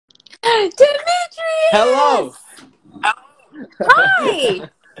Hello. Demetrius! Hi!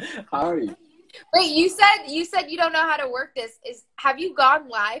 How are you? Wait, you said you don't know how to work this. Have you gone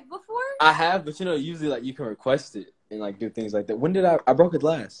live before? I have, but usually like you can request it and like do things like that. When did I broke it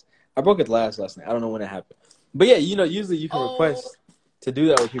last? I broke it last night. I don't know when it happened. But yeah, usually you can request to do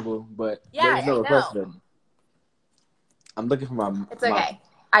that with people, but there's no I request know. button. I'm looking for my It's okay.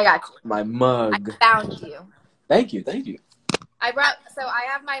 I got you. my mug. I found you. Thank you. I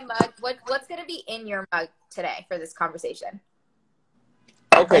have my mug. What's gonna be in your mug today for this conversation?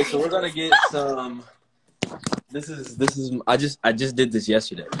 Okay, so we're gonna get some. This is. I just did this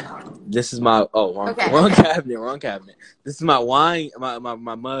yesterday. This is my wrong cabinet. This is my wine. My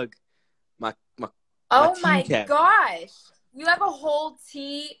mug. My Oh tea my cabinet. gosh! You have a whole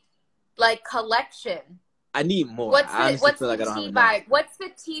tea collection. I need more. What's I honestly feel the like I don't have tea enough. vibe? What's the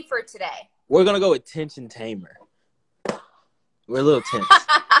tea for today? We're gonna go with tension tamer. We're a little tense.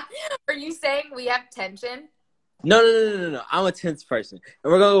 Are you saying we have tension? No. I'm a tense person,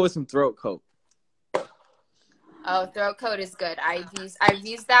 and we're gonna go with some throat coat. Oh, throat coat is good. I've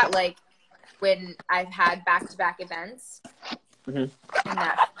used that like when I've had back-to-back events, and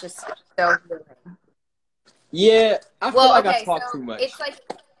that just so good. Yeah, I feel like I talk too much. It's like,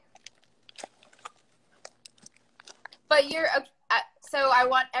 but so I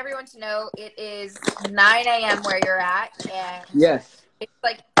want everyone to know it is 9 a.m. where you're at, and Yes, it's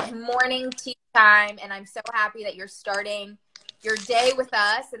like morning tea time, and I'm so happy that you're starting your day with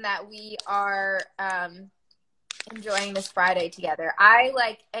us and that we are enjoying this Friday together. I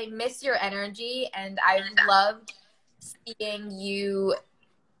miss your energy, and I've loved seeing you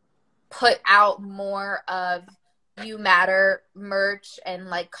put out more of You Matter merch and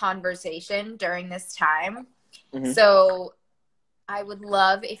like conversation during this time. So I would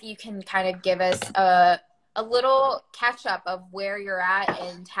love if you can kind of give us a little catch up of where you're at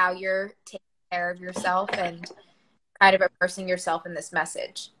and how you're taking care of yourself and kind of immersing yourself in this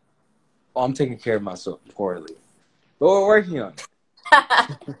message. well, I'm taking care of myself poorly, but we're working on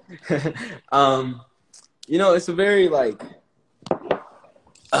it. It's a very like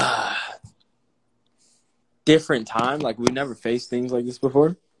different time. Like we never faced things like this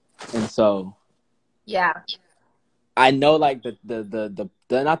before, and so Yeah. I know like the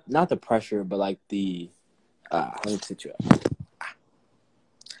not the pressure, but like the let me sit you up.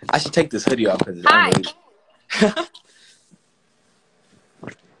 I should take this hoodie off because I'm late.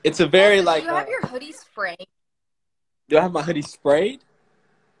 It's a very also, like. Do you have your hoodies framed? Do I have my hoodie sprayed?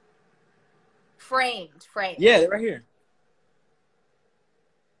 Framed. Yeah, they're right here.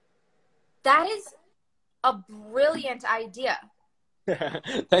 That is a brilliant idea.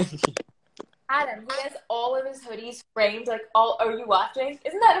 Thank you. Adam, he has all of his hoodies framed. Are you watching?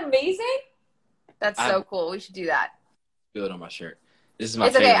 Isn't that amazing? That's so cool. We should do that. Feel it on my shirt. This is my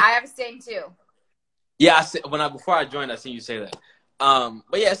It's favorite. okay. I have a stain too. Yeah, before I joined, I seen you say that.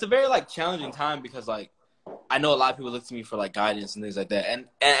 But yeah, it's a very like challenging time because like I know a lot of people look to me for like guidance and things like that. And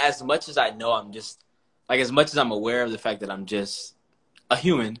as much as I know, I'm just like as much as I'm aware of the fact that I'm just a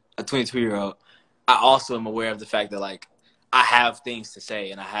human, a 22-year-old, I also am aware of the fact that like I have things to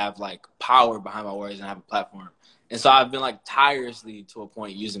say and I have like power behind my words and I have a platform. And so I've been like tirelessly to a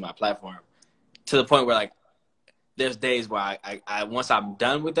point using my platform to the point where like there's days where I once I'm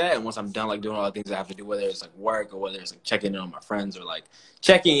done with that and once I'm done like doing all the things I have to do, whether it's like work or whether it's like checking in on my friends or like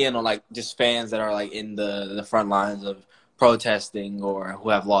checking in on like just fans that are like in the front lines of protesting or who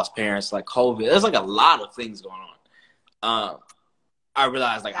have lost parents like COVID. There's like a lot of things going on. I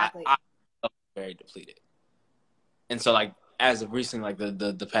realized like Exactly. I felt very depleted. And so like as of recently, like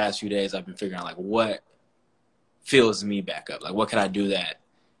the past few days, I've been figuring out like what fills me back up. Like what can I do that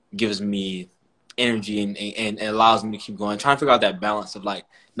gives me energy and allows me to keep going. Trying to figure out that balance of like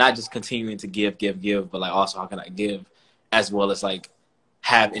not just continuing to give, but like also how can I give as well as like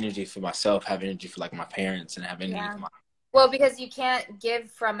have energy for myself, have energy for like my parents, and have energy for my. Well, because you can't give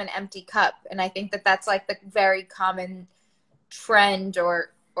from an empty cup, and I think that that's like the very common trend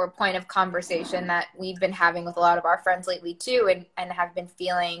or point of conversation that we've been having with a lot of our friends lately too, and have been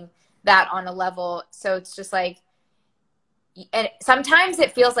feeling that on a level. So it's just like, and sometimes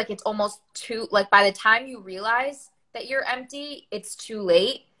it feels like it's almost too, like by the time you realize that you're empty, it's too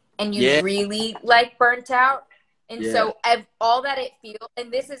late and you really like burnt out. And so all that it feels,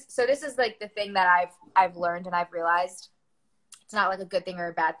 and this is like the thing that I've learned and I've realized, it's not like a good thing or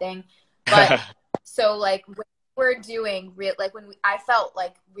a bad thing, but so like when we're doing I felt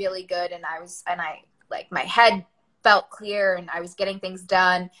like really good and I like my head felt clear and I was getting things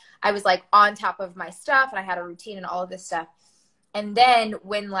done. I was like on top of my stuff and I had a routine and all of this stuff. And then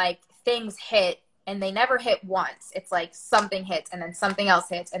when like things hit and they never hit once. It's like something hits and then something else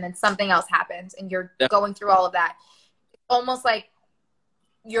hits and then something else happens, and you're going through all of that. It's almost like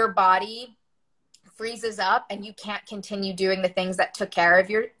your body freezes up and you can't continue doing the things that took care of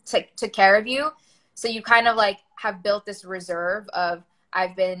you. So you kind of like have built this reserve of,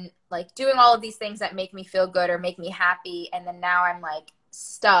 I've been like doing all of these things that make me feel good or make me happy, and then now I'm like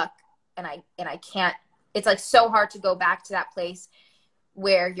stuck and I can't. It's like so hard to go back to that place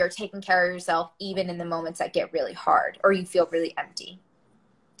where you're taking care of yourself even in the moments that get really hard or you feel really empty.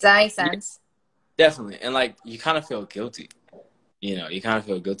 Does that make sense? Yeah, definitely. And like you kind of feel guilty. You know, you kind of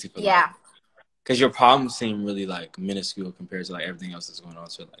feel guilty for Yeah. Because your problems seem really like minuscule compared to like everything else that's going on.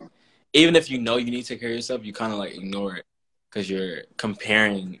 So like, even if you know you need to take care of yourself, you kind of like ignore it because you're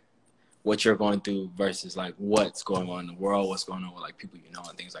comparing what you're going through versus like what's going on in the world, what's going on with like people you know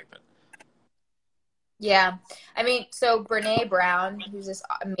and things like that. Yeah. I mean, so Brene Brown, who's this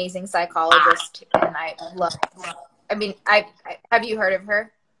amazing psychologist, and I love, I mean, I have you heard of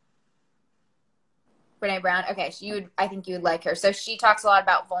her? Brene Brown? Okay, I think you would like her. So she talks a lot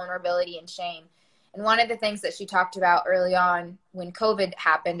about vulnerability and shame. And one of the things that she talked about early on when COVID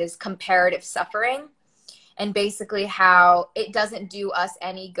happened is comparative suffering, and basically how it doesn't do us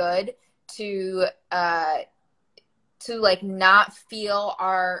any good to like not feel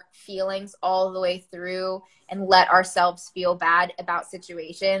our feelings all the way through and let ourselves feel bad about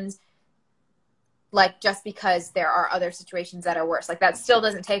situations, like just because there are other situations that are worse. Like that still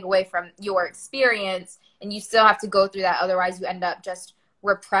doesn't take away from your experience, and you still have to go through that. Otherwise you end up just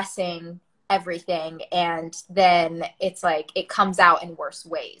repressing everything, and then it's like it comes out in worse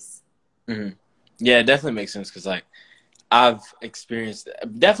ways. Mm-hmm. Yeah, it definitely makes sense because like I've experienced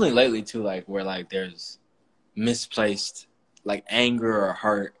definitely lately too, like where like there's misplaced like anger or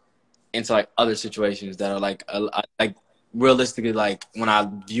hurt into like other situations that are like realistically, like when I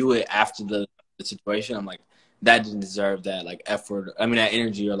view it after the situation, I'm like, that didn't deserve that like effort. I mean, that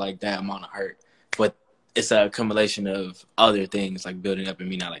energy or like that amount of hurt. But it's a accumulation of other things like building up and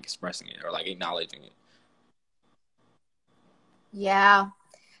me not like expressing it or like acknowledging it. Yeah,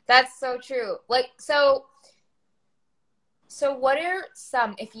 that's so true. Like, so what are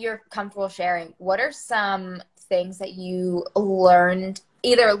some, if you're comfortable sharing, what are some things that you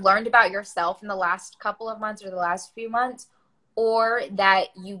either learned about yourself in the last couple of months or the last few months, or that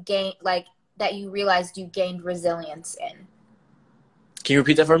you gained, like that you realized you gained resilience in? Can you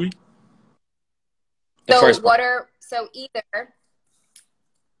repeat that for me? What's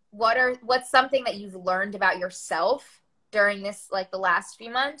something that you've learned about yourself during this, like the last few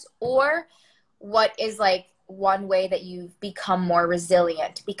months, or what is like one way that you've become more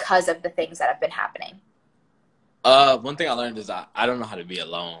resilient because of the things that have been happening? One thing I learned is I don't know how to be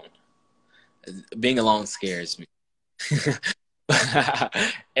alone. Being alone scares me.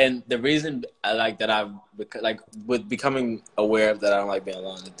 And the reason I like that I've like with becoming aware of that I don't like being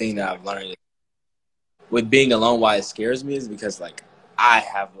alone, the thing that I've learned is, with being alone, why it scares me is because like I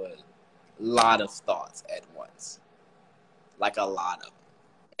have a lot of thoughts at once, like a lot of them.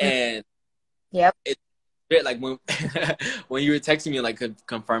 And Yep. it's like when when you were texting me like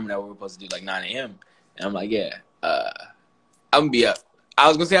confirming that we were supposed to do like 9 a.m. and I'm like, yeah, I'm gonna be up. I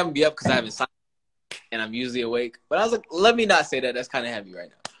was gonna say I'm gonna be up because I haven't signed and I'm usually awake, but I was like, let me not say that. That's kind of heavy right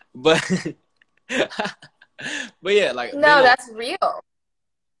now. But but yeah, like no, that's real.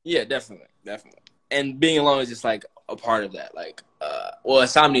 Yeah, definitely. And being alone is just like a part of that. Like, well,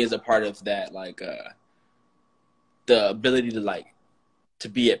 insomnia is a part of that. Like, the ability to like to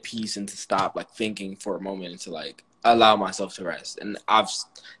be at peace and to stop like thinking for a moment and to like allow myself to rest. And I've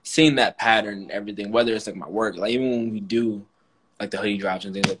seen that pattern and everything, whether it's like my work, like even when we do like the hoodie drops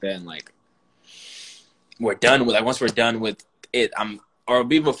and things like that, and like we're done with, like once we're done with it, or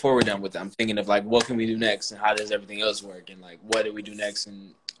even before we're done with it, I'm thinking of like what can we do next and how does everything else work and like what do we do next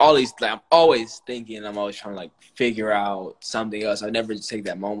and all these. Like, I'm always thinking, I'm always trying to like figure out something else. I never just take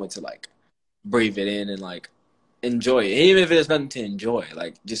that moment to like breathe it in and like enjoy it, even if there's nothing to enjoy.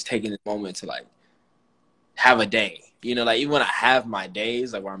 Like just taking the moment to like have a day, you know, like even when I have my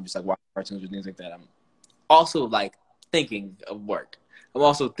days like where I'm just like watching cartoons or things like that, I'm also like thinking of work. I'm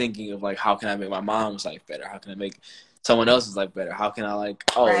also thinking of like how can I make my mom's life better? How can I make someone else's life better? How can I like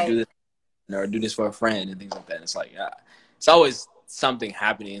do this or do this for a friend and things like that? And it's like, yeah, it's always something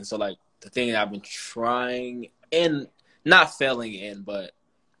happening. And so like the thing that I've been trying and not failing in, but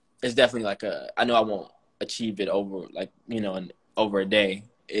it's definitely like I know I won't achieve it over like, you know, over a day,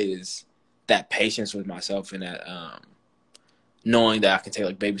 is that patience with myself and that knowing that I can take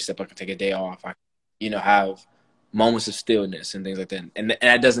like baby step, I can take a day off, I can, you know, have moments of stillness and things like that. And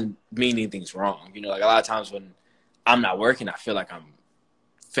that doesn't mean anything's wrong. You know, like a lot of times when I'm not working, I feel like I'm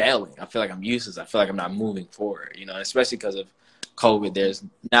failing. I feel like I'm useless. I feel like I'm not moving forward, you know, especially because of COVID. There's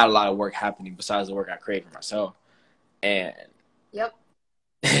not a lot of work happening besides the work I create for myself. And Yep.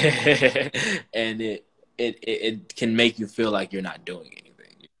 and it can make you feel like you're not doing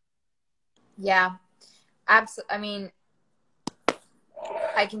anything. Yeah. Absolutely. I mean,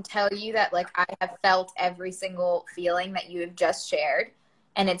 I can tell you that, like, I have felt every single feeling that you have just shared,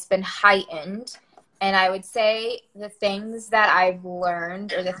 and it's been heightened. And I would say the things that I've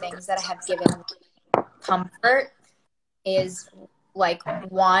learned, or the things that have given me comfort, is, like,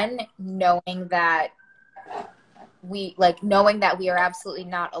 one, knowing that we are absolutely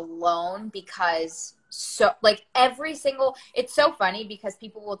not alone, because so, like, every single, it's so funny because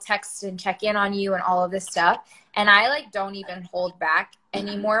people will text and check in on you and all of this stuff, and I, like, don't even hold back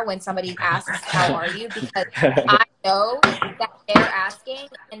anymore when somebody asks how are you, because I know that they're asking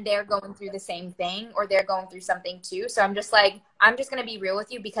and they're going through the same thing, or they're going through something too. So I'm just like, I'm just going to be real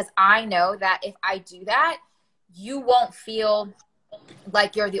with you, because I know that if I do that, you won't feel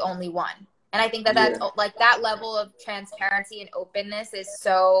like you're the only one. And I think that that's like, that level of transparency and openness is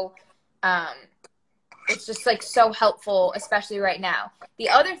so, it's just, like, so helpful, especially right now. The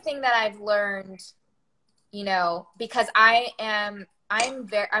other thing that I've learned, you know, because I'm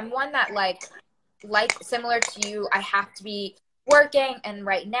one that, like similar to you, I have to be working. And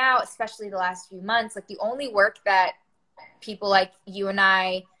right now, especially the last few months, like, the only work that people like you and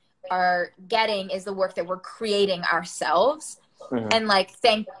I are getting is the work that we're creating ourselves. Mm-hmm. And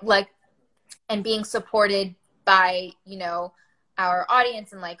and being supported by, you know, our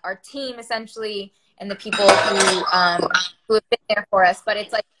audience and, like, our team, essentially, and the people who have been there for us. But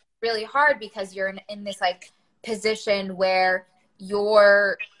it's, like, really hard because you're in this, like, position where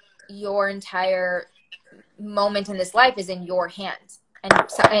your entire moment in this life is in your hands. And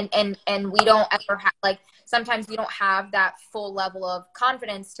so, and we don't ever have, like, sometimes we don't have that full level of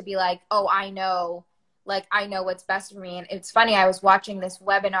confidence to be like, oh, I know what's best for me. And it's funny, I was watching this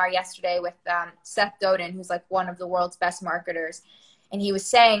webinar yesterday with Seth Godin, who's, like, one of the world's best marketers. And he was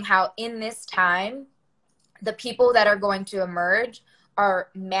saying how in this time, the people that are going to emerge are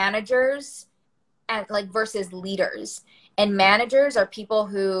managers and, like, versus leaders. And managers are people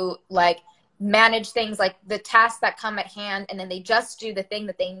who, like, manage things, like the tasks that come at hand, and then they just do the thing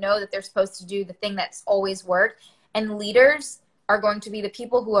that they know that they're supposed to do, the thing that's always worked. And leaders are going to be the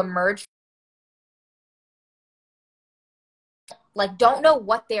people who emerge, like, don't know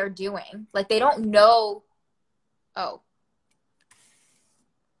what they're doing. Like, they don't know. Oh.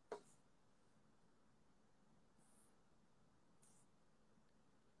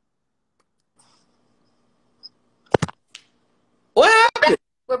 What happened?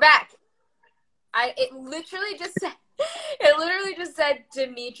 We're back. It literally just said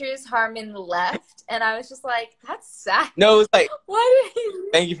Demetrius Harmon left, and I was just like, that's sad. No, it's like, why did he?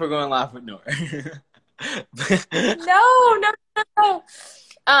 Thank you for going live with Nora. No.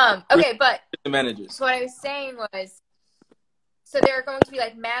 Okay, but the managers. So what I was saying was, so there are going to be,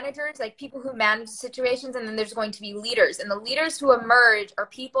 like, managers, like, people who manage situations, and then there's going to be leaders. And the leaders who emerge are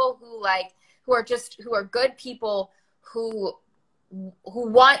people who are good people who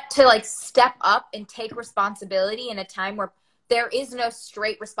want to, like, step up and take responsibility in a time where there is no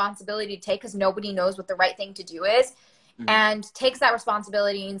straight responsibility to take, because nobody knows what the right thing to do is. Mm-hmm. And takes that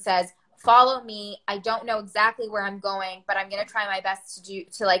responsibility and says, follow me. I don't know exactly where I'm going, but I'm going to try my best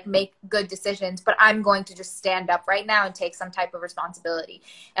to like, make good decisions, but I'm going to just stand up right now and take some type of responsibility.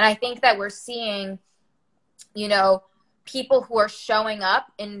 And I think that we're seeing, you know, people who are showing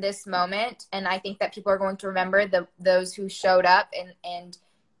up in this moment. And I think that people are going to remember those who showed up, and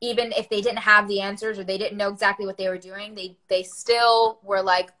even if they didn't have the answers or they didn't know exactly what they were doing, they still were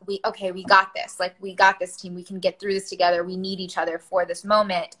like, we got this. Like, we got this, team. We can get through this together. We need each other for this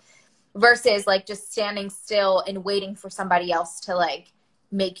moment, versus, like, just standing still and waiting for somebody else to, like,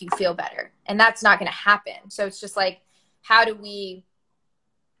 make you feel better. And that's not going to happen. So it's just like, how do we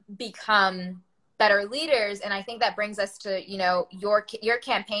become better leaders? And I think that brings us to, you know, your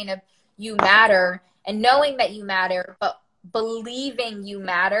campaign of You Matter, and knowing that you matter, but believing you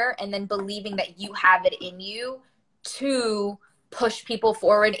matter, and then believing that you have it in you to push people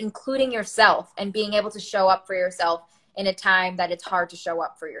forward, including yourself, and being able to show up for yourself in a time that it's hard to show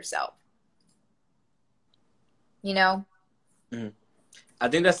up for yourself. You know? Mm-hmm. I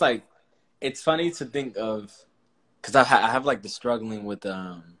think that's, like, it's funny to think of, because I have like the struggling with,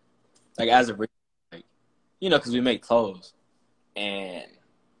 like, as a, like, you know, because we make clothes, and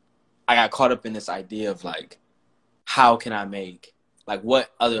I got caught up in this idea of, like, how can I make, like,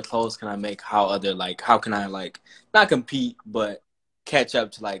 what other clothes can I make? How can I, like, not compete, but catch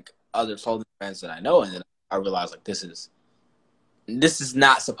up to, like, other clothing brands that I know? And then I realized, like, this is this is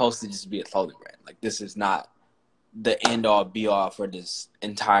not supposed to just be a clothing brand. Like, this is not the end all be all for this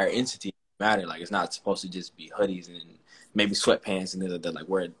entire entity matter. Like, it's not supposed to just be hoodies and maybe sweatpants and things like that. Like,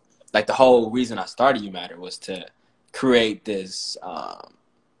 where, like, the whole reason I started You Matter was to create this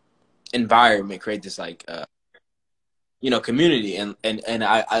environment, create this like community, and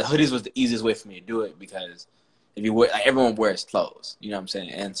I hoodies was the easiest way for me to do it, because if you wear, like, everyone wears clothes, you know what I'm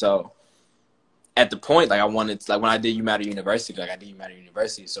saying? And so at the point, like, I wanted to, like, when I did You Matter University, like, I did You Matter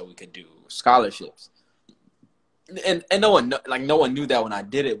University so we could do scholarships, and no one knew that when I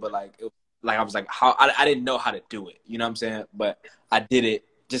did it, but like I was like, how I didn't know how to do it, you know what I'm saying? But I did it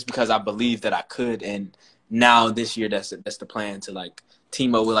just because I believed that I could, and now this year that's the plan, to like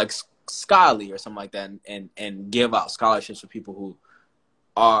team up with like Scholarly or something like that, and give out scholarships for people who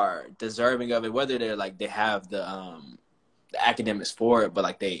are deserving of it, whether they're like they have the academics for it, but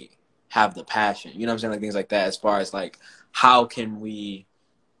like they have the passion, you know what I'm saying? Like, things like that, as far as like, how can we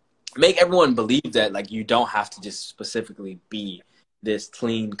make everyone believe that, like, you don't have to just specifically be this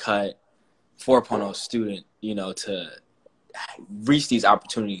clean cut 4.0 student, to reach these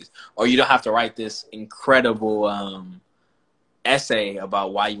opportunities, or you don't have to write this incredible essay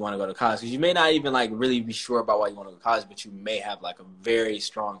about why you want to go to college, because you may not even like really be sure about why you want to go to college, but you may have like a very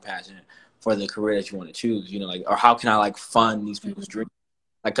strong passion for the career that you want to choose, like, or how can I like fund these people's dreams?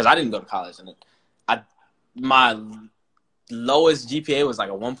 Like, because I didn't go to college, and my lowest GPA was like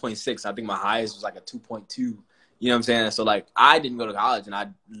a 1.6. I think my highest was like a 2.2. You know what I'm saying? So like, I didn't go to college, and I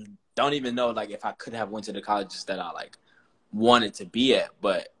don't even know like if I could have went to the colleges that I like wanted to be at.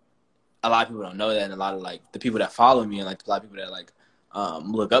 But a lot of people don't know that, and a lot of like the people that follow me, and like a lot of people that like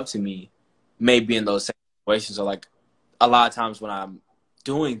look up to me, may be in those same situations. So like, a lot of times when I'm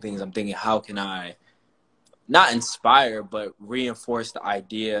doing things, I'm thinking, how can I not inspire, but reinforce the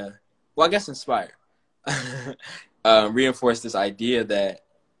idea? Well, I guess inspire. Reinforce this idea that,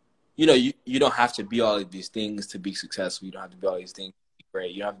 you don't have to be all of these things to be successful. You don't have to be all these things to be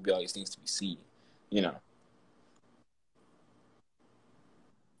great. You don't have to be all these things to be seen, you know?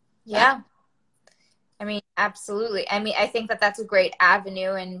 Yeah. I mean, absolutely. I mean, I think that that's a great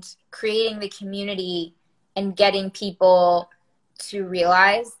avenue, and creating the community and getting people to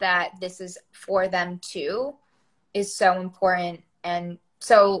realize that this is for them too is so important. And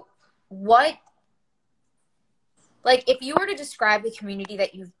so like, if you were to describe the community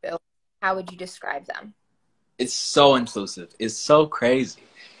that you've built, how would you describe them? It's so inclusive. It's so crazy.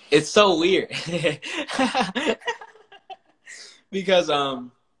 It's so weird. Because I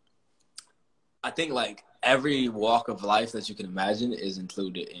think like every walk of life that you can imagine is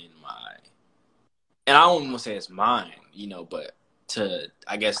included in my, and I don't want to say it's mine, but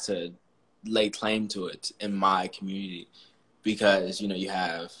I guess to lay claim to it in my community, because you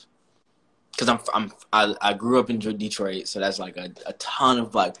have, because I grew up in Detroit, so that's like a ton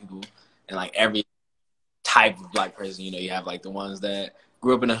of Black people, and like every type of Black person. You have like the ones that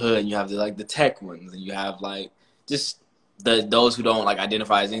grew up in the hood, and you have the tech ones, and you have like just those who don't like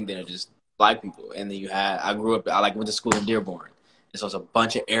identify as anything, they're just Black people. And then I like went to school in Dearborn, and so it's a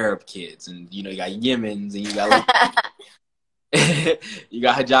bunch of Arab kids, and you got Yemens, and you got like you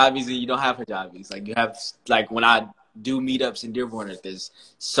got hijabis, and you don't have hijabis. Like, you have, like, when I do meetups in Dearborn, like, there's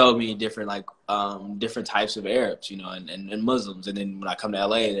so many different like different types of Arabs, and Muslims. And then when I come to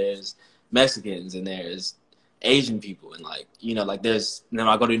LA, there's Mexicans, and there's Asian people, and like like there's, and then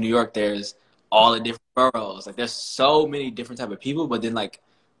when I go to New York, there's all the different boroughs. Like, there's so many different type of people, but then like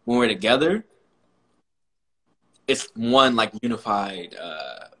when we're together, it's one like unified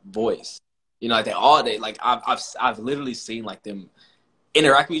voice. Like they like I've literally seen like them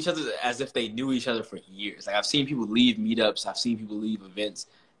interact with each other as if they knew each other for years. Like, I've seen people leave meetups, I've seen people leave events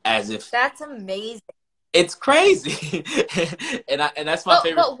as if That's amazing. it's crazy. and that's my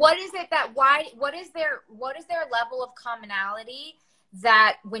favorite. But what is it that what is their level of commonality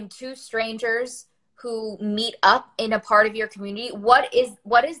that when two strangers who meet up in a part of your community, what is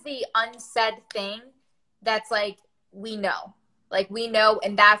the unsaid thing that's like, we know,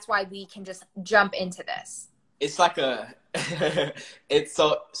 and that's why we can just jump into this? It's like it's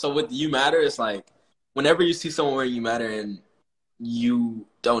so with You Matter, it's like whenever you see someone wearing You Matter and you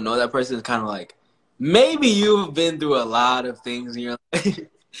don't know that person, it's kind of like, maybe you've been through a lot of things in your life,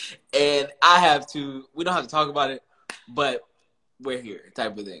 and we don't have to talk about it, but we're here,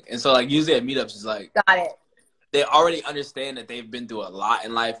 type of thing. And so like usually at meetups, it's like, Got it. they already understand that they've been through a lot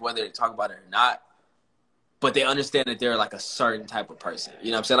in life, whether they talk about it or not. But they understand that they're like a certain type of person. You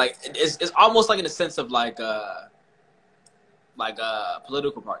know what I'm saying? Like, it's almost like in the sense of like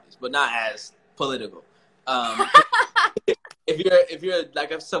political parties, but not as political. if you're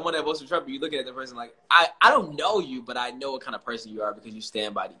like if someone that votes for Trump, you looking at the person like I don't know you, but I know what kind of person you are because you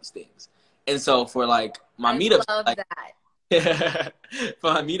stand by these things. And so for like my I meetups, love like that.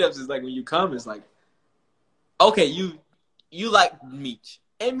 for my meetups, is like when you come, it's like okay, you like Meech.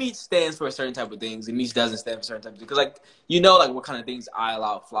 And Meech stands for a certain type of things, and Meech doesn't stand for certain type of things. Because, like, you know, like, what kind of things I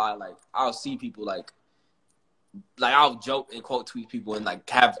allow fly. Like, I'll see people, like I'll joke and quote tweet people and, like,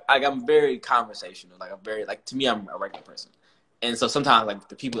 I'm very conversational. Like, I'm very, like, to me, I'm a regular person. And so sometimes, like,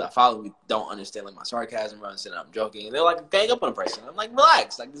 the people that follow me don't understand, like, my sarcasm or understand that I'm joking. And they're, like, gang up on a person. I'm like,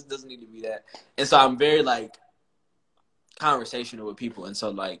 relax. Like, this doesn't need to be that. And so I'm very, like, conversational with people. And so,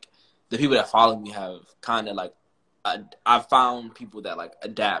 like, the people that follow me have kind of, like, I've found people that like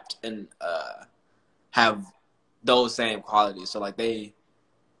adapt and have those same qualities. So like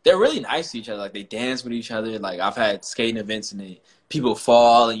they're really nice to each other. Like they dance with each other. Like I've had skating events and people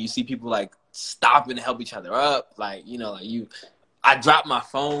fall and you see people like stopping to help each other up. Like you know, I dropped my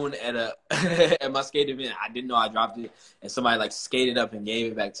phone at a at my skating event. I didn't know I dropped it, and somebody like skated up and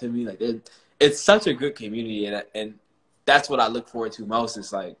gave it back to me. Like it's such a good community, and that's what I look forward to most.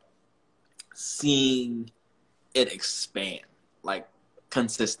 Is like seeing it expand like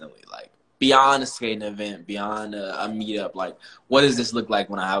consistently, like beyond a skating event, beyond a meetup. Like, what does this look like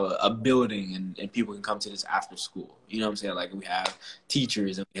when I have a building and people can come to this after school? You know what I'm saying? Like, we have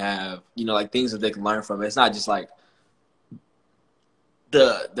teachers and we have, you know, like things that they can learn from. It's not just like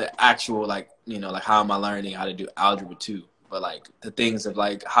the actual, like, you know, like how am I learning how to do algebra 2, but like the things of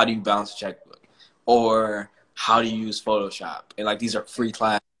like how do you balance a checkbook or how do you use Photoshop? And like these are free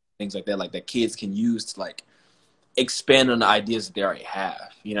class things like that, like that kids can use to like expand on the ideas that they already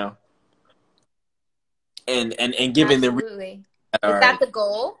have, you know, and giving them Absolutely. Is are that the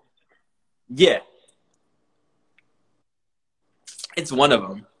goal? yeah, it's one of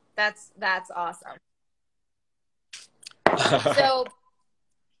them. That's awesome. So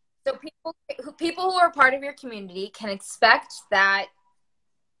people who are part of your community can expect that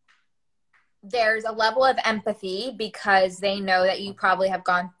there's a level of empathy because they know that you probably have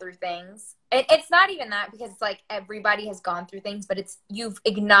gone through things. It's not even that because it's like everybody has gone through things, but it's you've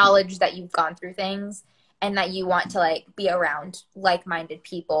acknowledged that you've gone through things and that you want to like be around like-minded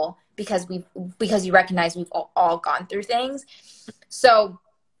people because you recognize we've all gone through things. So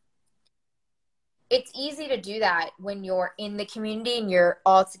it's easy to do that when you're in the community and you're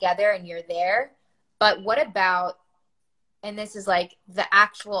all together and you're there. But what about, and this is like the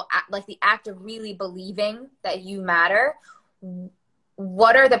actual, like the act of really believing that you matter.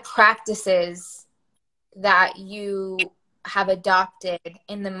 What are the practices that you have adopted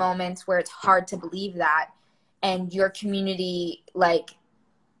in the moments where it's hard to believe that and your community, like,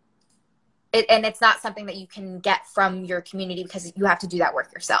 and it's not something that you can get from your community because you have to do that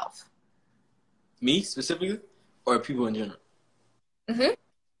work yourself? Me specifically, or people in general?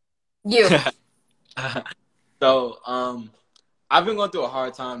 Mm-hmm. You. So, I've been going through a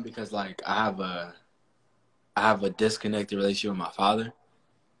hard time because like I have a disconnected relationship with my father,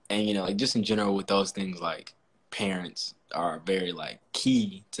 and you know, like just in general with those things, like parents are very like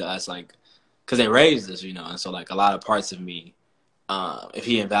key to us, like because they raised us, you know, and so like a lot of parts of me, if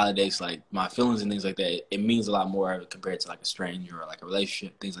he invalidates like my feelings and things like that, it means a lot more compared to like a stranger or like a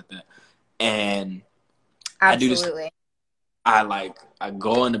relationship, things like that. And I do this. Absolutely. I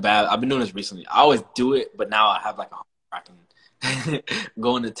go in the bath. I've been doing this recently. I always do it, but now I have like a I can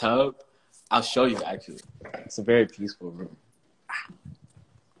go in the tub. I'll show you actually. It's a very peaceful room.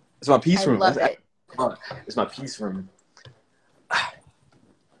 It's my peace I room. love it. It's my peace room.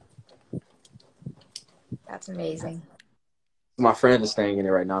 That's amazing. My friend is staying in it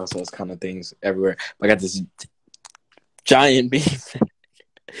right now, so it's kind of things everywhere. I got this giant bean.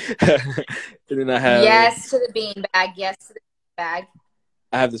 And then I have Yes to the bean bag. Yes to the bean bag.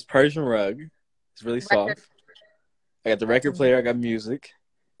 I have this Persian rug. It's really soft. I got the record player. I got music.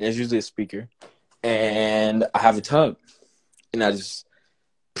 And it's usually a speaker. And I have a tub. And I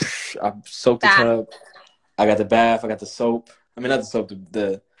soak the tub. I got the bath. I got the soap. I mean, not the soap,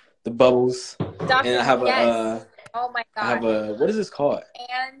 the bubbles. And I have yes. Oh my gosh. I have what is this called?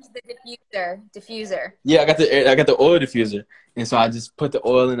 And the diffuser. Yeah, I got the oil diffuser. And so I just put the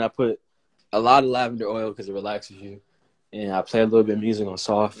oil in. I put a lot of lavender oil because it relaxes you. And I play a little bit of music on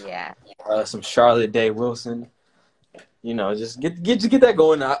soft. Yeah. Some Charlotte Day Wilson. You know, just get that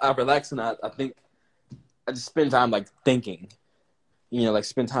going. I relax and I think I just spend time like thinking. You know, like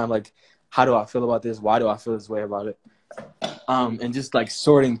spend time like, how do I feel about this? Why do I feel this way about it? And just like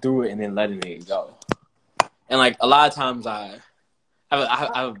sorting through it and then letting it go. And like a lot of times I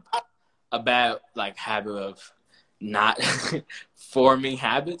have a bad like habit of not forming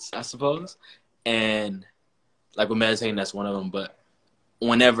habits, I suppose. And Like with meditating, that's one of them. But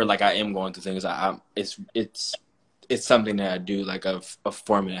whenever like I am going through things, it's something that I do, like a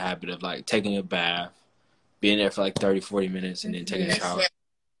forming a habit of like taking a bath, being there for like 30, 40 minutes, and then taking a shower,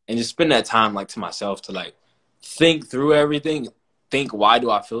 and just spend that time like to myself to like think through everything, think why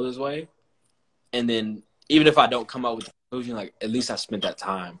do I feel this way, and then even if I don't come up with the conclusion, like at least I spent that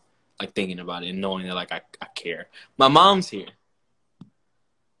time like thinking about it and knowing that like I care. My mom's here.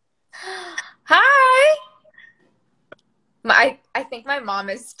 Hi. I think my mom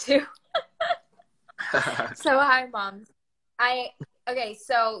is too. So hi, mom. Okay,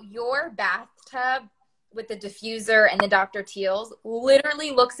 so your bathtub with the diffuser and the Dr. Teal's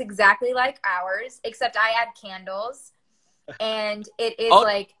literally looks exactly like ours, except I add candles, and it is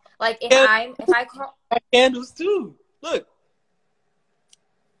like if I call candles too. Look.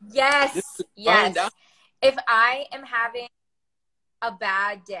 Yes. If I am having a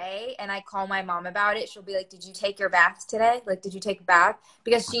bad day and I call my mom about it, she'll be like, "Did you take your bath today? Like, did you take a bath?"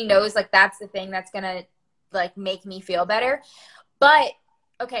 Because she knows like that's the thing that's gonna like make me feel better. But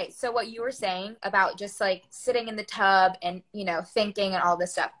okay, so what you were saying about just like sitting in the tub and, you know, thinking and all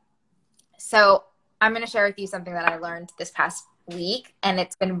this stuff. So I'm going to share with you something that I learned this past week, and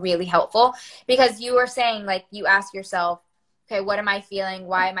it's been really helpful because you were saying like you ask yourself, okay, what am I feeling?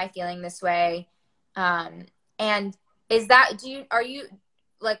 Why am I feeling this way? And are you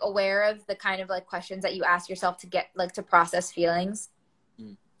like aware of the kind of like questions that you ask yourself to get like to process feelings?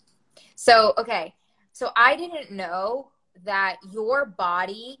 Mm. So, okay. So I didn't know that your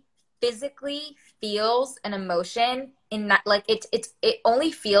body physically feels an emotion in that, like it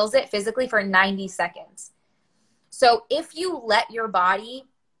only feels it physically for 90 seconds. So if you let your body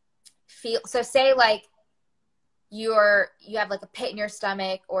feel, so say like you have like a pit in your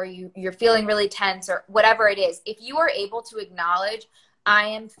stomach, or you're feeling really tense or whatever it is, if you are able to acknowledge, I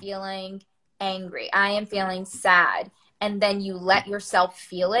am feeling angry, I am feeling sad, and then you let yourself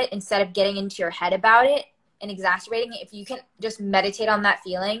feel it instead of getting into your head about it and exacerbating it, if you can just meditate on that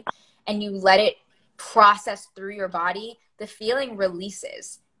feeling and you let it process through your body, the feeling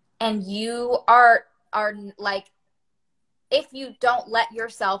releases. And you are like, if you don't let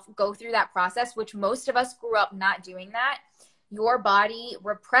yourself go through that process, which most of us grew up not doing that, your body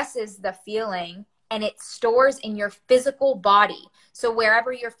represses the feeling and it stores in your physical body. So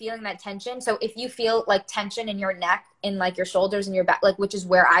wherever you're feeling that tension, so if you feel like tension in your neck, in like your shoulders and your back, like, which is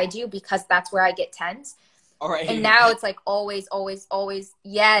where I do because that's where I get tense. All right. And now it's like always,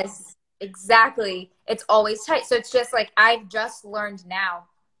 yes, exactly. It's always tight. So it's just like, I've just learned now,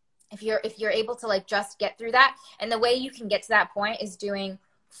 if you're able to like just get through that, and the way you can get to that point is doing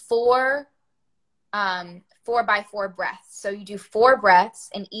 4 by 4 breaths. So you do 4 breaths,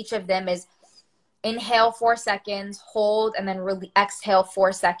 and each of them is inhale 4 seconds, hold, and then exhale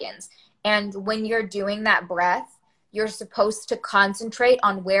 4 seconds. And when you're doing that breath, you're supposed to concentrate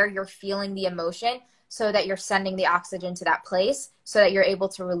on where you're feeling the emotion, so that you're sending the oxygen to that place, so that you're able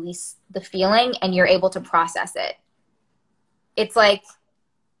to release the feeling and you're able to process it. It's like,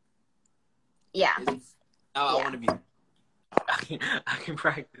 yeah. I want to be. I can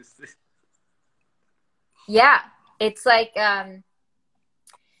practice this. Yeah, it's like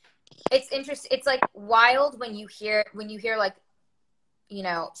it's interesting. It's like wild when you hear like, you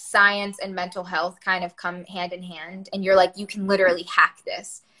know, science and mental health kind of come hand in hand, and you're like, you can literally hack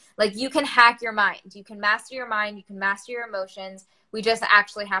this. Like, you can hack your mind. You can master your mind. You can master your emotions. We just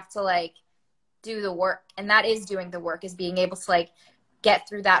actually have to like do the work, and that is doing the work, is being able to like get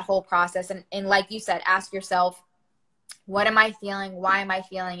through that whole process. And like you said, ask yourself, what am I feeling? Why am I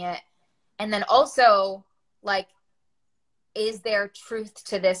feeling it? And then also, like, is there truth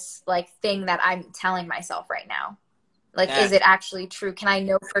to this like thing that I'm telling myself right now? Like, is it actually true? Can I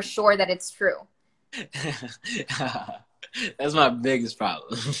know for sure that it's true? That's my biggest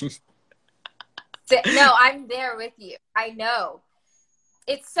problem. No, I'm there with you. I know.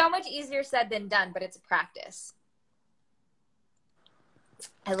 It's so much easier said than done, but it's a practice.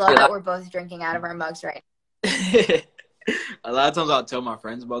 I love that we're both drinking out of our mugs right now. A lot of times I'll tell my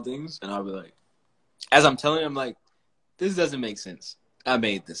friends about things, and I'll be like, as I'm telling them, like, this doesn't make sense. I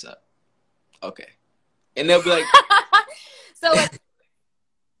made this up. Okay. And they'll be like... So, like,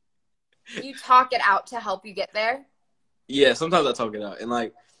 you talk it out to help you get there? Yeah, sometimes I talk it out. And,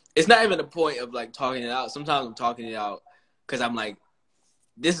 like, it's not even the point of, like, talking it out. Sometimes I'm talking it out because I'm like,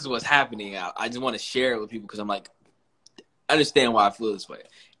 this is what's happening. I just want to share it with people because I'm like, I understand why I feel this way.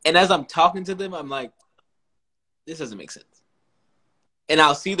 And as I'm talking to them, I'm like, this doesn't make sense. And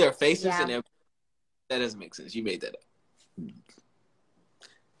I'll see their faces, and that doesn't make sense. You made that up.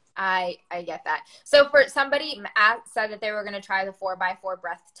 I get that. So for somebody said that they were going to try the 4 by 4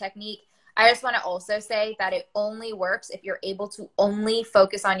 breath technique. I just want to also say that it only works if you're able to only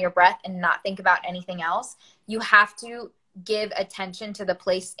focus on your breath and not think about anything else. You have to give attention to the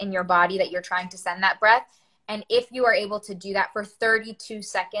place in your body that you're trying to send that breath. And if you are able to do that for 32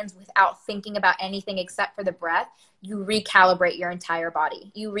 seconds without thinking about anything except for the breath, you recalibrate your entire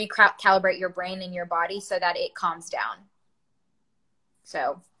body. You recalibrate your brain and your body so that it calms down.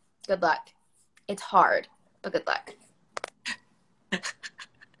 So good luck. It's hard, but good luck. I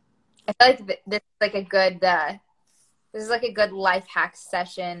feel like this is like a good life hack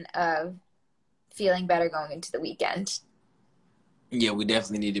session of feeling better going into the weekend. Yeah, we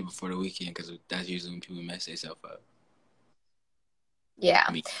definitely need it before the weekend because that's usually when people mess themselves up. Yeah.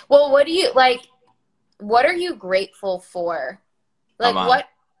 Well, what are you grateful for? Like what?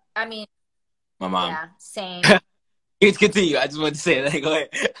 I mean, my mom. Yeah, same. Let's continue. I just wanted to say that. Go ahead.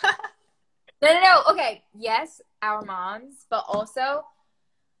 No. Okay. Yes, our moms, but also,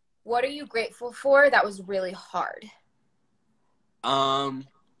 what are you grateful for that was really hard?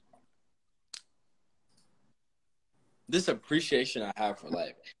 This appreciation I have for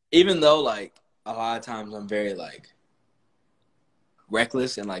life. Even though, like, a lot of times I'm very, like,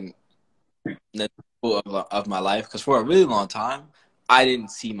 reckless and, like, of my life. Because for a really long time, I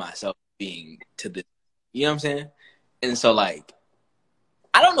didn't see myself being to this. You know what I'm saying? And so, like,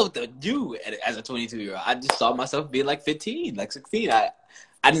 I don't know what to do as a 22-year-old. I just saw myself being, like, 15, like, 16. I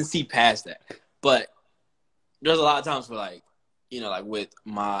didn't see past that. But there's a lot of times where, like, you know, like, with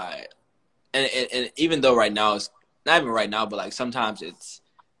my... And even though right now it's... Not even right now, but, like, sometimes it's...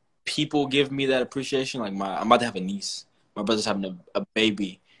 People give me that appreciation. Like, I'm about to have a niece. My brother's having a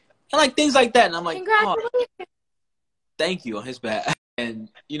baby. And, like, things like that. And I'm like, congratulations. Oh, thank you on his behalf.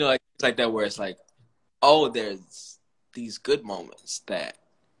 And, you know, like, it's like that where it's like, oh, there's these good moments that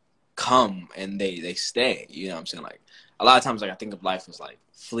come and they stay. You know what I'm saying? Like, a lot of times, like, I think of life as, like,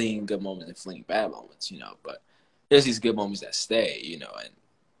 fleeing good moments and fleeing bad moments, you know. But there's these good moments that stay, you know, and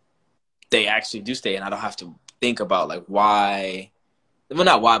they actually do stay. And I don't have to think about, like, why. Well,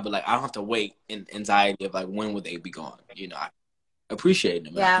 not why, but, like, I don't have to wait in anxiety of, like, when would they be gone? You know, I appreciate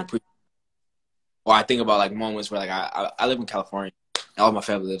them. Yeah. Or I think about, like, moments where, like, I live in California. And all my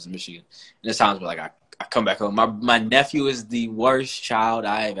family lives in Michigan. And there's times where, like, I come back home. My nephew is the worst child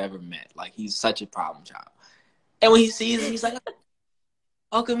I've ever met. Like, he's such a problem child. And when he sees me, he's like,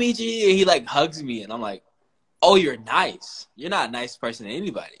 Uncle Michi. And he, like, hugs me. And I'm like, oh, you're nice. You're not a nice person to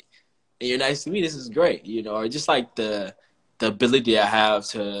anybody. And you're nice to me. This is great. You know, or just, like, the ability I have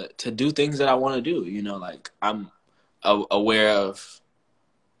to do things that I want to do. You know, like, I'm aware of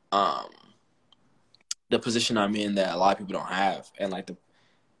the position I'm in that a lot of people don't have, and, like,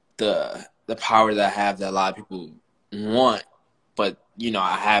 the power that I have that a lot of people want, but, you know,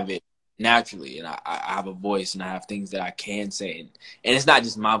 I have it naturally, and I have a voice, and I have things that I can say, and it's not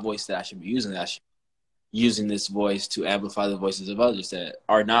just my voice that I should be using. I should be using this voice to amplify the voices of others that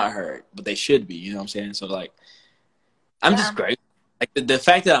are not heard, but they should be. You know what I'm saying? So, like, I'm just grateful. Like, the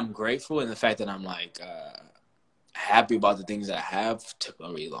fact that I'm grateful and the fact that I'm, like, happy about the things that I have took a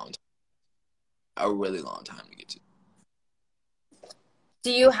really long time to get to.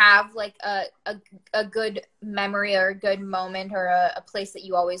 Do you have, like, a good memory or a good moment or a place that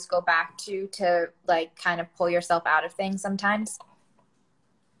you always go back to, like, kind of pull yourself out of things sometimes?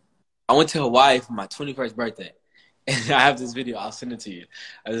 I went to Hawaii for my 21st birthday. And I have this video. I'll send it to you.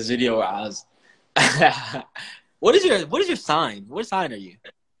 I have this video where I was... What is your sign? What sign are you?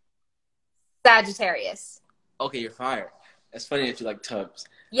 Sagittarius. Okay, you're fire. It's funny that you like tubs.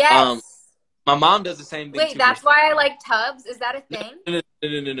 Yes. My mom does the same thing. Wait, that's why I like tubs? Is that a thing?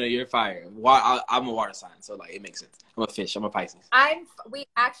 No, you're fire. I'm a water sign, so, like, it makes sense. I'm a fish. I'm a Pisces. We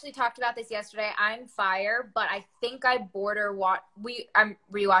actually talked about this yesterday. I'm fire, but I think I border I'm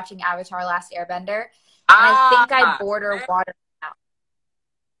rewatching Avatar: Last Airbender, and I think I border water now.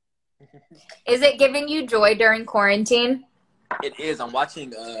 Is it giving you joy during quarantine? It is. I'm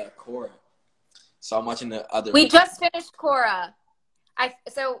watching Korra. So I'm watching the other. We just finished Korra.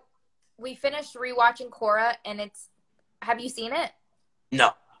 So we finished rewatching Korra, and have you seen it?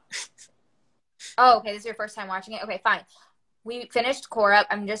 No. Oh, okay. This is your first time watching it? Okay, fine. We finished Korra.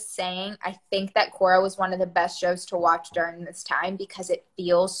 I'm just saying, I think that Korra was one of the best shows to watch during this time because it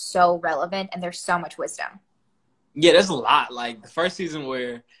feels so relevant and there's so much wisdom. Yeah, there's a lot. Like, the first season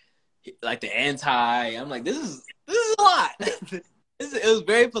where, like, the I'm like, this is a lot. It was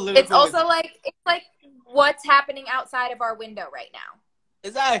very political. It's also like what's happening outside of our window right now.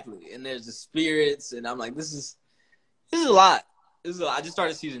 Exactly. And there's the spirits, and I'm like, this is a lot. I just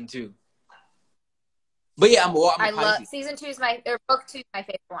started season 2. But yeah, I love season 2 book 2 is my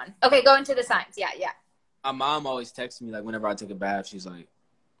favorite one. Okay, go into the signs. Yeah. My mom always texts me, like, whenever I take a bath, she's like,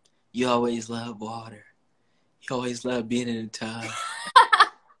 You always love water. You always love being in the tub.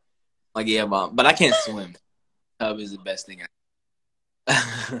 Like, yeah, mom, but I can't swim. Tub is the best thing.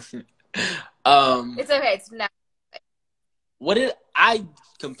 It's okay. It's not. What did I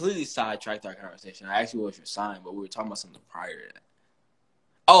completely sidetracked our conversation? I actually was your sign, but we were talking about something prior to that.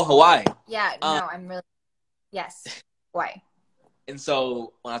 Oh, Hawaii. Yeah, no, I'm really, yes. Why? And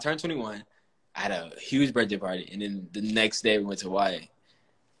so when I turned 21, I had a huge birthday party, and then the next day we went to Hawaii.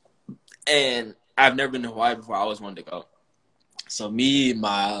 And I've never been to Hawaii before. I always wanted to go. So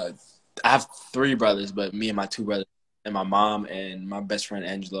I have 3 brothers, but me and my 2 brothers and my mom and my best friend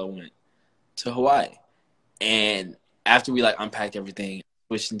Angela went to Hawaii. And after we like unpacked everything,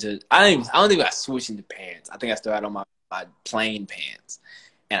 switched into I don't think I switched into pants. I think I still had on my plain pants.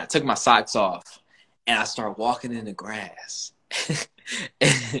 And I took my socks off and I started walking in the grass.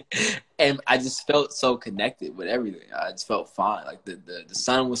 And I just felt so connected with everything. I just felt fine. Like the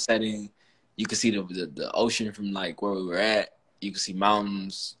sun was setting. You could see the ocean from like where we were at. You could see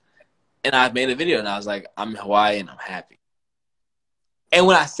mountains. And I made a video and I was like, I'm in Hawaii and I'm happy. And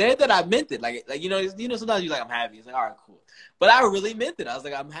when I said that, I meant it. Like you know, sometimes you're like, I'm happy. It's like, all right, cool. But I really meant it. I was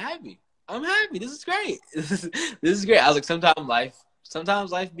like, I'm happy. I'm happy. This is great. This is great. I was like,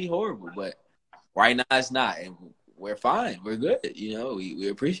 sometimes life be horrible, but right now it's not. And we're fine. We're good. You know, we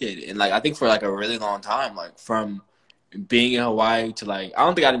appreciate it. And like, I think for like a really long time, like from being in Hawaii to like, I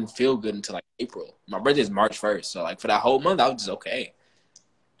don't think I didn't feel good until like April. My birthday is March 1st. So like for that whole month, I was just okay.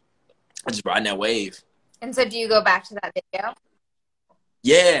 I just riding that wave. And so do you go back to that video?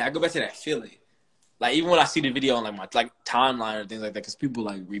 Yeah, I go back to that feeling. Like even when I see the video on like my like timeline or things like that, because people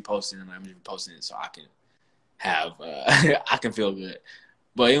like reposting and I'm just reposting it so I can have I can feel good.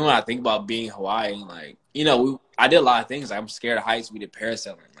 But even when I think about being in Hawaii, like you know, I did a lot of things. Like I'm scared of heights. We did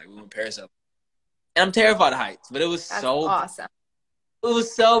parasailing. Like we went parasailing, and I'm terrified of heights. But it was That's so awesome. It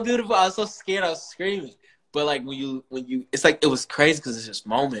was so beautiful. I was so scared. I was screaming. But like when you, it's like it was crazy because it's this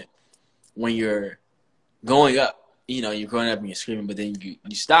moment when you're going up. You know, you're growing up and you're screaming, but then you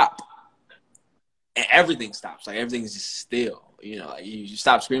stop. And everything stops. Like everything's just still. You know, like you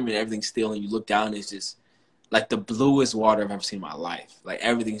stop screaming and everything's still and you look down and it's just like the bluest water I've ever seen in my life. Like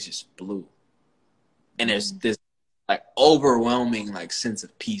everything's just blue. And there's this like overwhelming like sense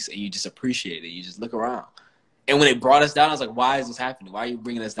of peace and you just appreciate it. You just look around. And when they brought us down, I was like, why is this happening? Why are you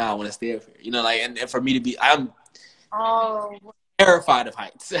bringing us down? I want to stay up here. You know, like, and for me to be, I'm terrified of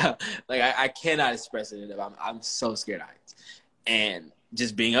heights. Like I cannot express it enough. I'm so scared of heights. And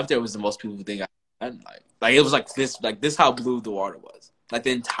just being up there was the most beautiful thing I've done. Like it was like this how blue the water was. Like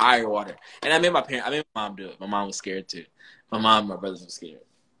the entire water. And I made my mom do it. My mom was scared too. My mom and my brothers were scared.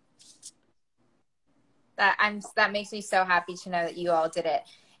 That makes me so happy to know that you all did it.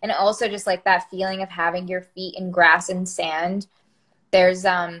 And also just like that feeling of having your feet in grass and sand. There's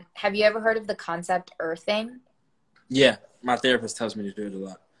have you ever heard of the concept earthing? Yeah, my therapist tells me to do it a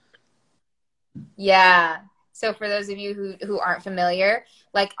lot. Yeah. So for those of you who aren't familiar,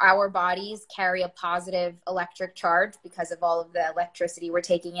 like our bodies carry a positive electric charge because of all of the electricity we're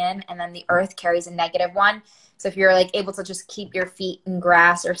taking in, and then the earth carries a negative one. So if you're like able to just keep your feet in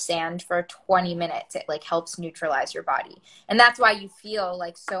grass or sand for 20 minutes, it like helps neutralize your body. And that's why you feel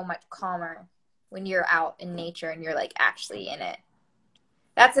like so much calmer when you're out in nature and you're like actually in it.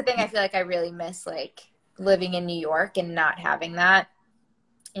 That's the thing I feel like I really miss, like living in New York and not having that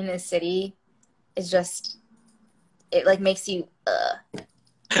in the city is just, it like makes you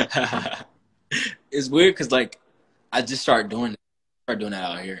It's weird because like I just started doing that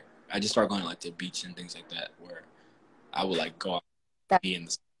out here. I just started going like to the beach and things like that where I would like go out and be in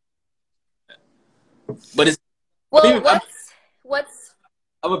the but it's well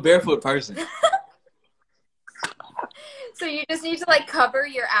I'm a barefoot person. So you just need to like cover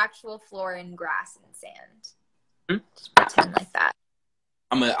your actual floor in grass and sand. Just pretend like that.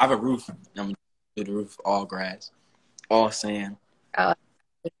 I have a roof. I'm gonna do the roof all grass, all sand. Oh,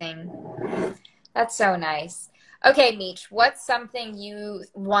 amazing. That's so nice. Okay, Meech, what's something you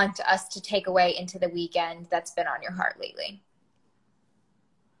want us to take away into the weekend that's been on your heart lately?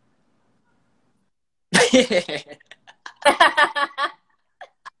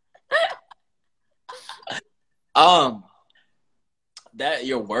 That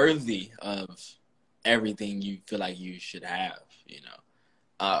you're worthy of everything you feel like you should have, you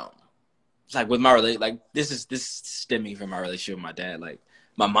know. It's like with my like this is stemming from my relationship with my dad. Like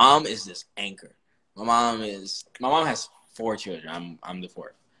my mom is this anchor. My mom has 4 children. I'm the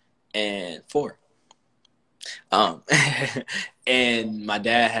 4th. And 4. And my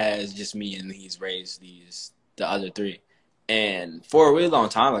dad has just me and he's raised the other 3. And for a really long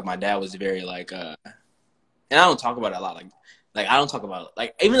time, like my dad was very like and I don't talk about it a lot. Like Like, I don't talk about,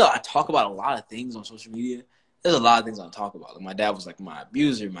 like, even though I talk about a lot of things on social media, there's a lot of things I don't talk about. Like, my dad was, like, my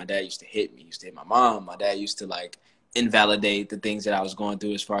abuser. My dad used to hit me. He used to hit my mom. My dad used to, like, invalidate the things that I was going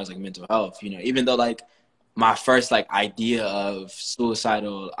through as far as, like, mental health, you know, even though, like, my first, like, idea of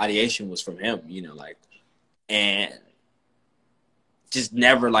suicidal ideation was from him, you know, like, and just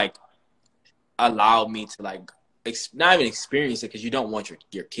never, like, allowed me to, like, not even experience it, because you don't want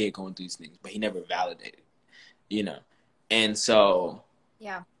your kid going through these things, but he never validated, you know. And so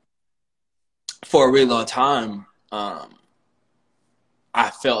Yeah. for a really long time, I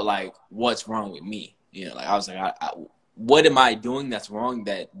felt like, what's wrong with me? You know, like, I was like, what am I doing that's wrong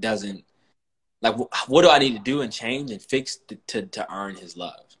that doesn't, like, what do I need to do and change and fix to earn his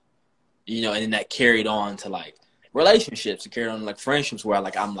love? You know, and then that carried on to, like, relationships. It carried on to, like, friendships where,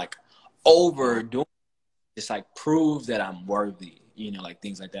 like, I'm, like, overdoing, just, like, prove that I'm worthy, you know, like,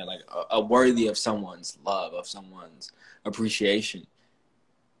 things like that, like, a worthy of someone's love, of someone's appreciation.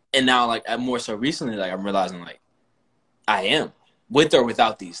 And now, like, more so recently, like, I'm realizing, like, I am. With or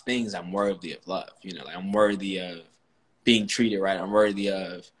without these things, I'm worthy of love. You know, like, I'm worthy of being treated right. I'm worthy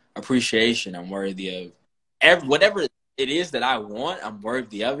of appreciation. I'm worthy of whatever it is that I want. I'm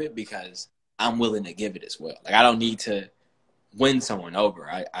worthy of it because I'm willing to give it as well. Like, I don't need to win someone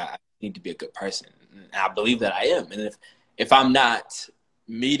over. I need to be a good person. And I believe that I am. And if I'm not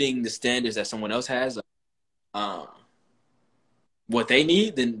meeting the standards that someone else has, um, what they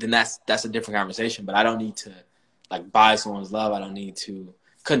need, then that's a different conversation. But I don't need to, like, buy someone's love. I don't need to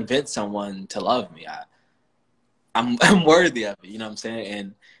convince someone to love me. I'm worthy of it. You know what I'm saying?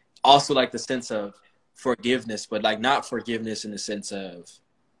 And also, like, the sense of forgiveness, but, like, not forgiveness in the sense of,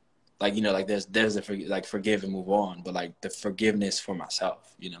 like, you know, like, there's like, forgive and move on, but, like, the forgiveness for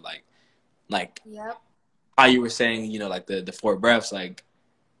myself. You know, like Yep. how you were saying, you know, like, the four breaths, like,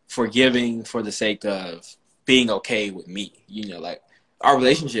 forgiving for the sake of being okay with me. You know, like, our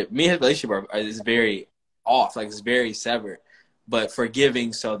relationship, me and his relationship is very off, like, it's very severed, but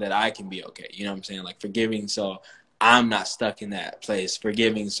forgiving so that I can be okay. You know what I'm saying? Like, forgiving so I'm not stuck in that place.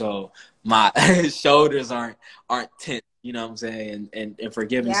 Forgiving so my shoulders aren't tense. You know what I'm saying? And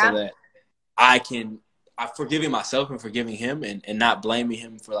forgiving so Yeah. that I'm forgiving myself and forgiving him, and not blaming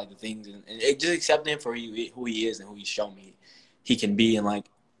him for, like, the things, and just accepting him for who he is and who he's shown me he can be. And, like,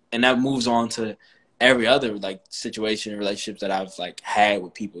 and that moves on to every other, like, situation and relationships that I've, like, had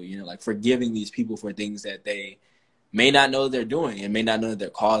with people, you know, like, forgiving these people for things that they may not know they're doing and may not know that they're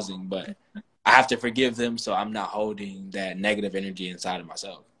causing, but I have to forgive them so I'm not holding that negative energy inside of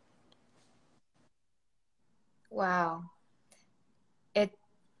myself. Wow.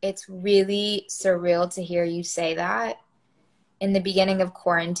 It's really surreal to hear you say that in the beginning of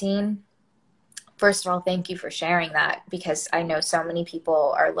quarantine. First of all, thank you for sharing that, because I know so many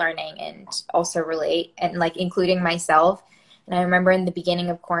people are learning and also relate, and, like, including myself. And I remember in the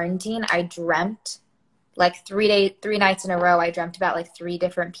beginning of quarantine, I dreamt, like, 3 nights in a row, I dreamt about, like, 3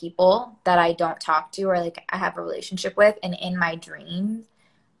 different people that I don't talk to or, like, I have a relationship with. And in my dreams,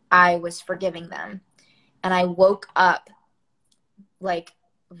 I was forgiving them. And I woke up, like,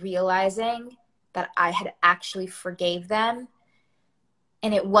 realizing that I had actually forgave them.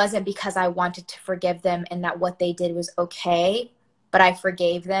 And it wasn't because I wanted to forgive them and that what they did was okay, but I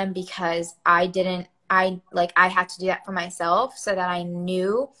forgave them because I had to do that for myself, so that I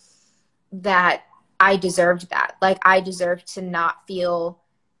knew that I deserved that. Like, I deserved to not feel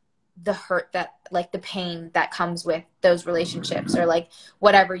the hurt, that, like, the pain that comes with those relationships, or, like,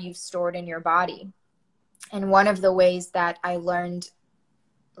 whatever you've stored in your body. And one of the ways that I learned,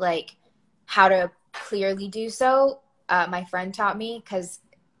 like, how to clearly do so, my friend taught me, because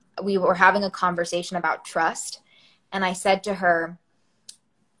we were having a conversation about trust. And I said to her,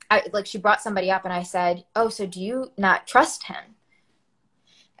 she brought somebody up, and I said, "Oh, so do you not trust him?"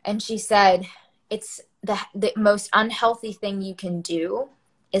 And she said, "It's the most unhealthy thing you can do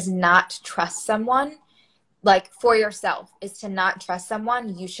is not trust someone. Like, for yourself, is to not trust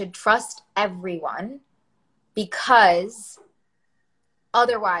someone. You should trust everyone, because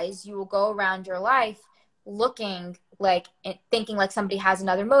otherwise you will go around your life looking like, thinking like somebody has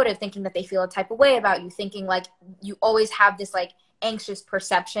another motive, thinking that they feel a type of way about you, thinking like you always have this, like, anxious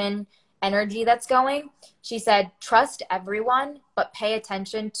perception energy that's going." She said, "Trust everyone, but pay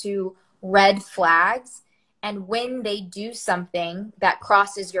attention to red flags. And when they do something that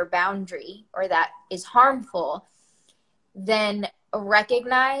crosses your boundary or that is harmful, then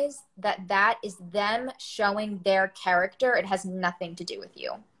recognize that that is them showing their character. It has nothing to do with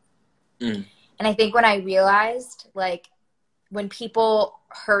you." Mm. And I think when I realized, like, when people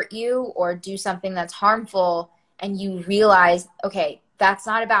hurt you or do something that's harmful, and you realize, okay, that's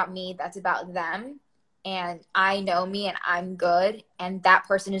not about me, that's about them, and I know me and I'm good, and that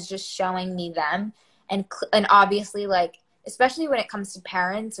person is just showing me them. And obviously, like, especially when it comes to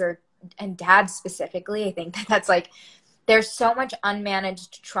parents and dads specifically, I think that's like there's so much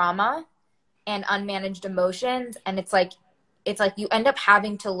unmanaged trauma and unmanaged emotions, and it's like you end up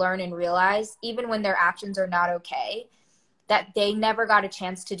having to learn and realize, even when their actions are not okay, that they never got a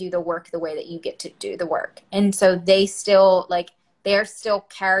chance to do the work the way that you get to do the work. And so they're still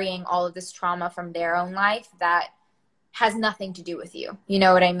carrying all of this trauma from their own life that has nothing to do with you. You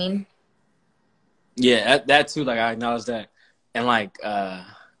know what I mean? Yeah, that too. Like, I acknowledge that, and like I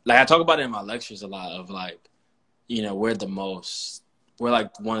talk about it in my lectures a lot. Of like, we're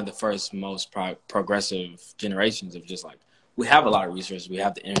like one of the first most progressive generations of just like we have a lot of resources. We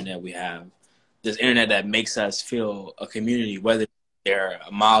have the internet. We have this internet that makes us feel a community, whether they're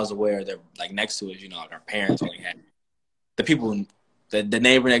miles away or they're like next to us. Like our parents only had the people, the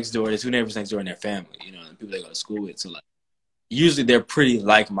neighbor next door, the two neighbors next door, and their family. The people they go to school with. So like, usually they're pretty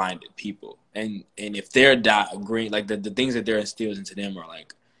like-minded people, and if they're not agreeing, like the things that they're instilled into them are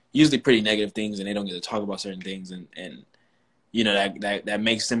like usually pretty negative things, and they don't get to talk about certain things, and that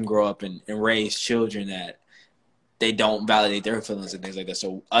makes them grow up and raise children that they don't validate their feelings and things like that.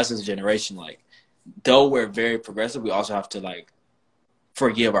 So us as a generation, like, though we're very progressive, we also have to like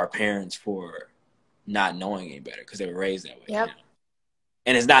forgive our parents for not knowing any better because they were raised that way. Yep.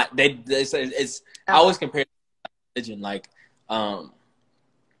 And it's not it's I always compare religion, like,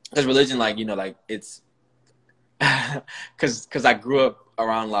 because religion, like, like it's because I grew up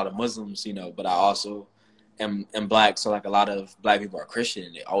around a lot of Muslims, but I also am black, so like a lot of black people are Christian,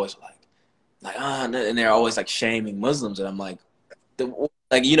 and they always and they're always like shaming Muslims, and I'm like, but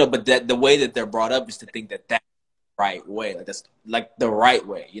that the way that they're brought up is to think that that's the right way, like that's like the right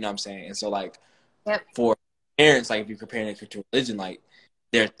way, you know what I'm saying? And so like, Yep. For parents, like if you're comparing it to religion, like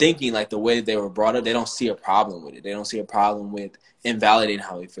they're thinking like the way that they were brought up, they don't see a problem with it. They don't see a problem with invalidating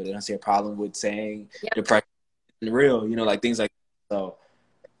how they feel. They don't see a problem with saying depression isn't real, like things like that. So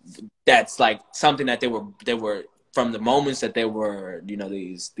that's like something that they were from the moments that they were,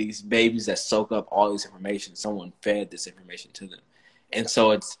 these babies that soak up all this information. Someone fed this information to them, and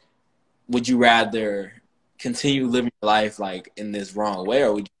so it's, would you rather continue living your life like in this wrong way,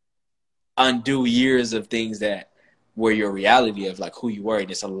 or would you undo years of things that were your reality of like who you were? And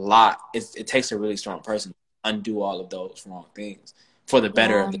it's a lot. It takes a really strong person to undo all of those wrong things for the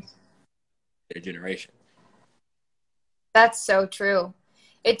better of their generation. That's so true.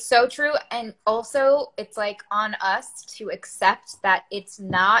 It's so true. And also, it's like on us to accept that it's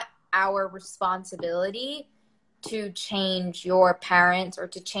not our responsibility to change your parents or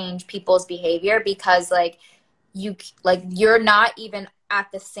to change people's behavior, because you're not even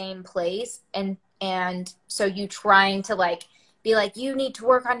at the same place, and so you trying to like be like, you need to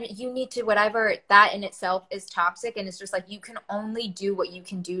work on it, you need to whatever, that in itself is toxic. And it's just like, you can only do what you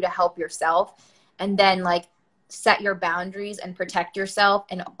can do to help yourself, and then like set your boundaries and protect yourself,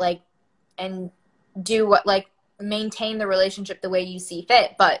 and do what, like, maintain the relationship the way you see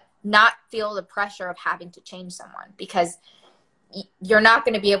fit, but not feel the pressure of having to change someone, because you're not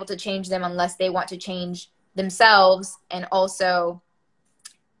going to be able to change them unless they want to change themselves. And also,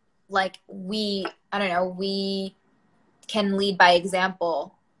 like, we can lead by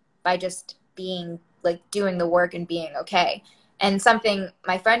example by just being like doing the work and being okay. And something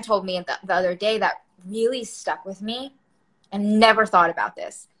my friend told me the other day that really stuck with me, and never thought about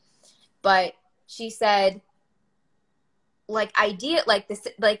this, but she said, like,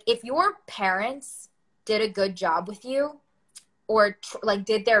 if your parents did a good job with you, or like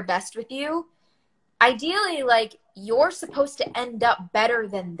did their best with you, ideally, like, you're supposed to end up better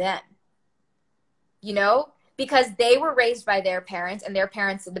than them, because they were raised by their parents, and their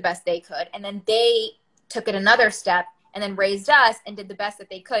parents did the best they could, and then they took it another step and then raised us and did the best that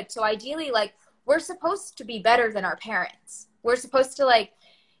they could. So ideally, like, we're supposed to be better than our parents. We're supposed to, like,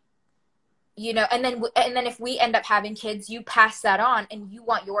 and then if we end up having kids, you pass that on, and you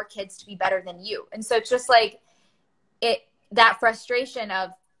want your kids to be better than you. And so it's just like that frustration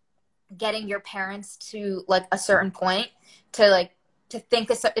of getting your parents to like a certain point to think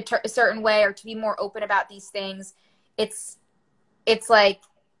a certain way, or to be more open about these things. It's like,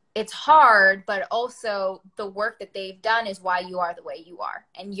 it's hard, but also the work that they've done is why you are the way you are.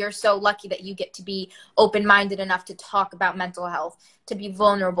 And you're so lucky that you get to be open-minded enough to talk about mental health, to be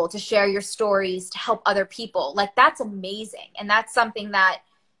vulnerable, to share your stories, to help other people. Like, that's amazing. And that's something that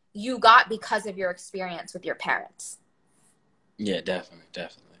you got because of your experience with your parents. Yeah, definitely.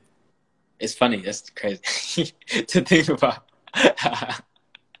 It's funny. That's crazy to think about.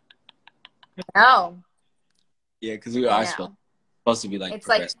 No. Yeah, because we are supposed to be like, it's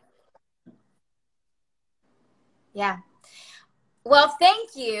like, Yeah. Well,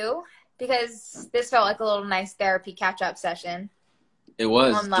 thank you, because this felt like a little nice therapy catch-up session It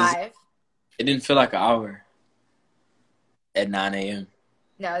was. on live. It didn't feel like an hour at 9 a.m.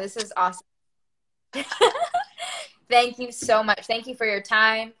 No, this is awesome. Thank you so much. Thank you for your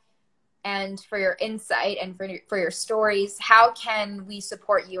time and for your insight and for your stories. How can we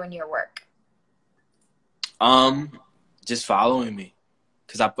support you in your work? Just following me,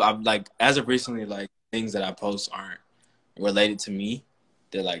 because I'm like, as of recently, like, things that I post aren't related to me.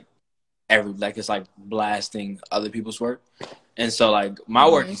 They're like it's like blasting other people's work, and so like my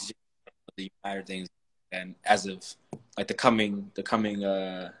work is just the United things. And as of like the coming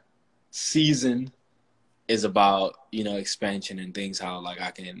season is about, you know, expansion and things, how like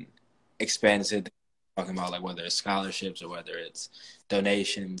I can expand it, talking about like whether it's scholarships or whether it's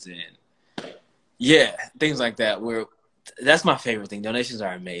donations and yeah, things like that. Where that's my favorite thing. Donations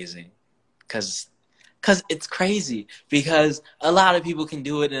are amazing because it's crazy, because a lot of people can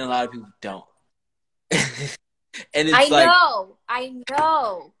do it and a lot of people don't. And it's I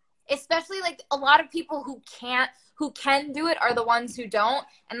know. Especially like a lot of people who can do it are the ones who don't,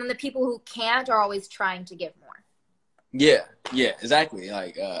 and then the people who can't are always trying to give more. Yeah, exactly.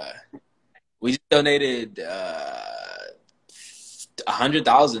 Like we just donated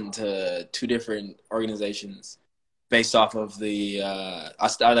 100,000 to 2 different organizations based off of the I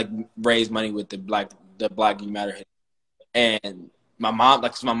like raised money with the Black Lives Matter, and my mom,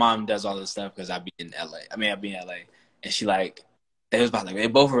 like, 'cause my mom does all this stuff because I be in LA. I mean, I be in LA, and she like they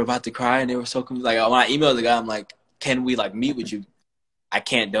both were about to cry, and they were so confused. Like when I emailed the guy, I'm like, can we like meet with you? I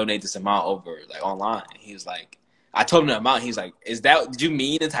can't donate this amount over like online. And he was like, I told him the amount. He's like, did you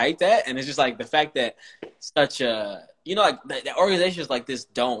mean to type that? And it's just like the fact that such a, you know, like the organizations like this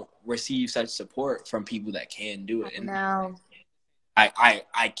don't receive such support from people that can do it. And No.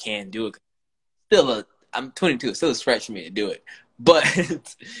 I can do it. I'm 22. It's still a stretch for me to do it. But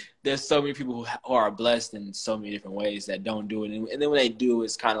there's so many people who are blessed in so many different ways that don't do it. And then when they do,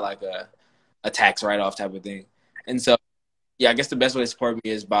 it's kind of like a tax write-off type of thing. And so, yeah, I guess the best way to support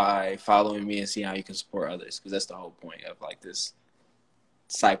me is by following me and seeing how you can support others, because that's the whole point of like this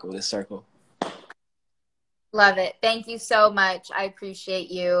cycle, this circle. Love it. Thank you so much. I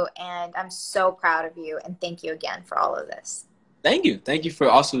appreciate you, and I'm so proud of you, and thank you again for all of this. Thank you. Thank you for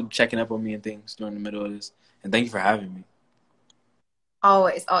also checking up on me and things during the middle of this. And thank you for having me.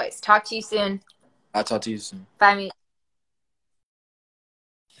 Always, always. Talk to you soon. I'll talk to you soon. Bye, me.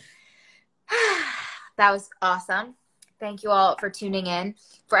 That was awesome. Thank you all for tuning in.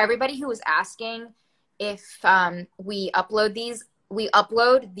 For everybody who was asking if we upload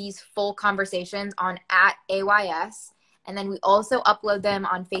these full conversations on @AYS, and then we also upload them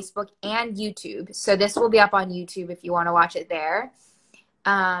on Facebook and YouTube. So this will be up on YouTube if you want to watch it there.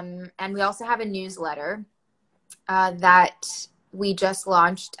 And we also have a newsletter that we just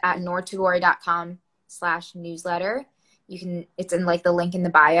launched at nortogori.com/newsletter. It's in like the link in the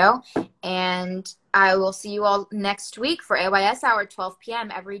bio. And I will see you all next week for AYS Hour, 12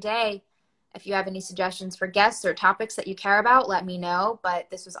 p.m. every day. If you have any suggestions for guests or topics that you care about, let me know. But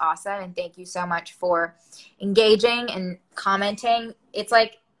this was awesome, and thank you so much for engaging and commenting. It's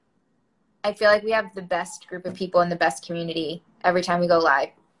like, I feel like we have the best group of people and the best community every time we go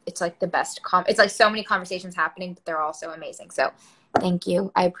live. It's like the best. It's like so many conversations happening, but they're all so amazing. So thank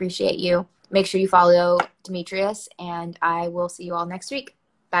you. I appreciate you. Make sure you follow Demetrius, and I will see you all next week.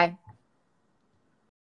 Bye.